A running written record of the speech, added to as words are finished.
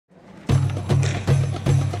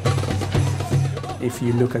If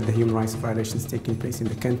you look at the human rights violations taking place in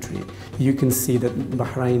the country, you can see that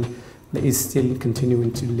Bahrain is still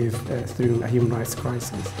continuing to live through a human rights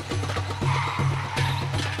crisis.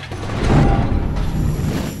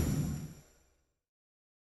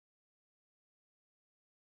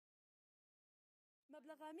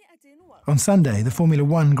 On Sunday, the Formula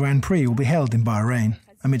One Grand Prix will be held in Bahrain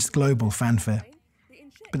amidst global fanfare.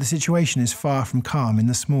 But the situation is far from calm in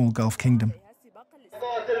the small Gulf kingdom.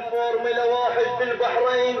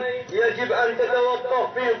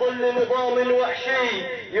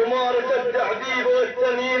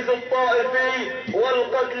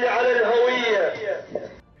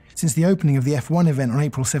 Since the opening of the F1 event on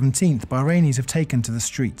April 17th, Bahrainis have taken to the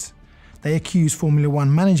streets. They accuse Formula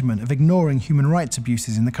One management of ignoring human rights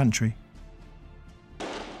abuses in the country.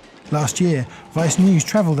 Last year, Vice News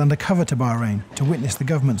travelled undercover to Bahrain to witness the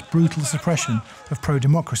government's brutal suppression of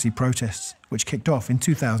pro-democracy protests, which kicked off in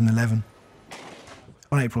 2011.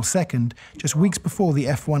 On April 2nd, just weeks before the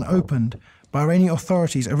F1 opened, Bahraini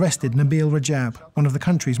authorities arrested Nabeel Rajab, one of the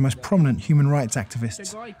country's most prominent human rights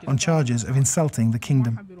activists, on charges of insulting the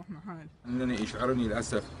kingdom.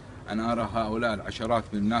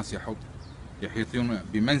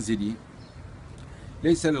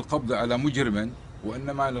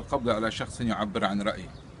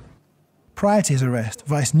 Prior to his arrest,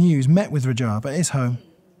 Vice News met with Rajab at his home.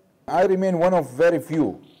 I remain one of very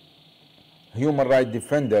few human rights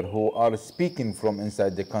defenders who are speaking from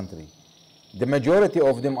inside the country. The majority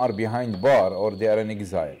of them are behind bar or they are in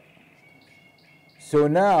exile. So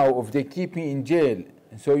now, if they keep me in jail,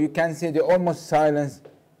 so you can say they almost silence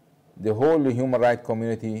the whole human rights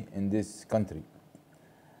community in this country.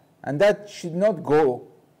 And that should not go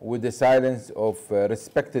with the silence of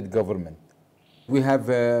respected government. We have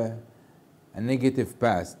a negative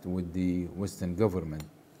past with the Western government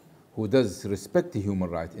who does respect the human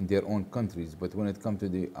rights in their own countries, but when it comes to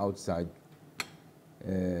the outside,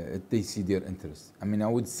 they see their interests. I mean, I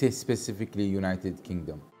would say specifically United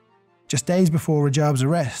Kingdom. Just days before Rajab's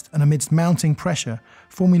arrest and amidst mounting pressure,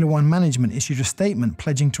 Formula One management issued a statement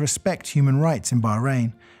pledging to respect human rights in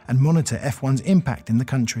Bahrain and monitor F1's impact in the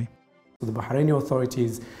country. The Bahraini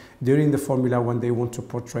authorities, during the Formula One, they want to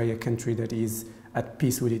portray a country that is at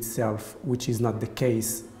peace with itself, which is not the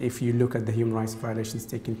case if you look at the human rights violations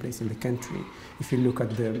taking place in the country. If you look at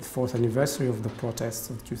the 4th anniversary of the protests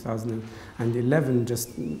of 2011, just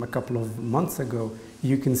a couple of months ago,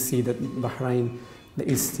 you can see that Bahrain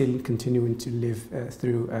is still continuing to live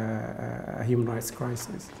through a human rights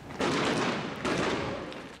crisis.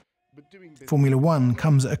 Formula One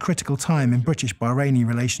comes at a critical time in British-Bahraini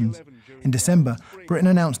relations. In December, Britain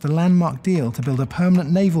announced a landmark deal to build a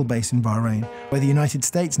permanent naval base in Bahrain, where the United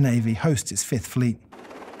States Navy hosts its 5th Fleet.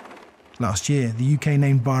 Last year, the UK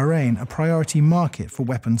named Bahrain a priority market for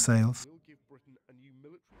weapons sales.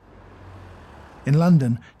 In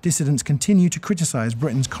London, dissidents continue to criticise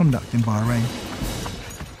Britain's conduct in Bahrain.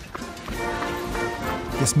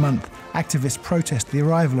 This month, activists protest the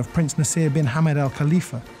arrival of Prince Nassar bin Hamad Al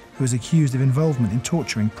Khalifa, who is accused of involvement in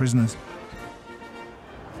torturing prisoners.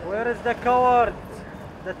 Where is the coward?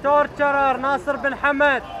 The torturer, Nassar bin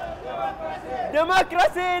Hamad.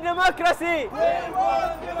 Democracy, democracy! We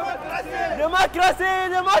want democracy! Democracy,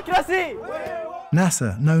 democracy!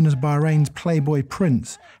 Nassar, known as Bahrain's Playboy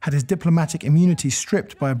Prince, had his diplomatic immunity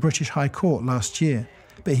stripped by a British High Court last year,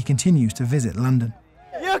 but he continues to visit London.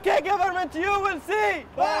 UK government, you will see!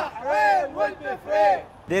 Bahrain will be free!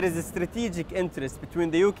 There is a strategic interest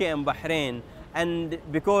between the UK and Bahrain, and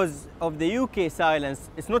because of the UK silence,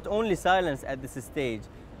 it's not only silence at this stage.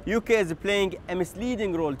 UK is playing a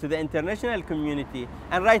misleading role to the international community,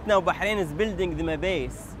 and right now Bahrain is building them a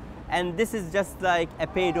base, and this is just like a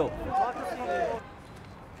paid-off.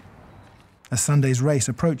 As Sunday's race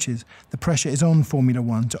approaches, the pressure is on Formula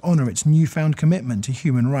One to honour its newfound commitment to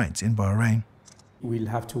human rights in Bahrain. We'll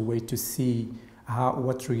have to wait to see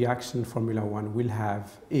what reaction Formula One will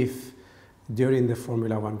have if during the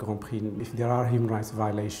Formula One Grand Prix, if there are human rights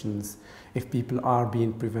violations, if people are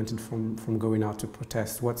being prevented from going out to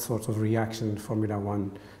protest, what sort of reaction Formula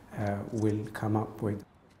One will come up with.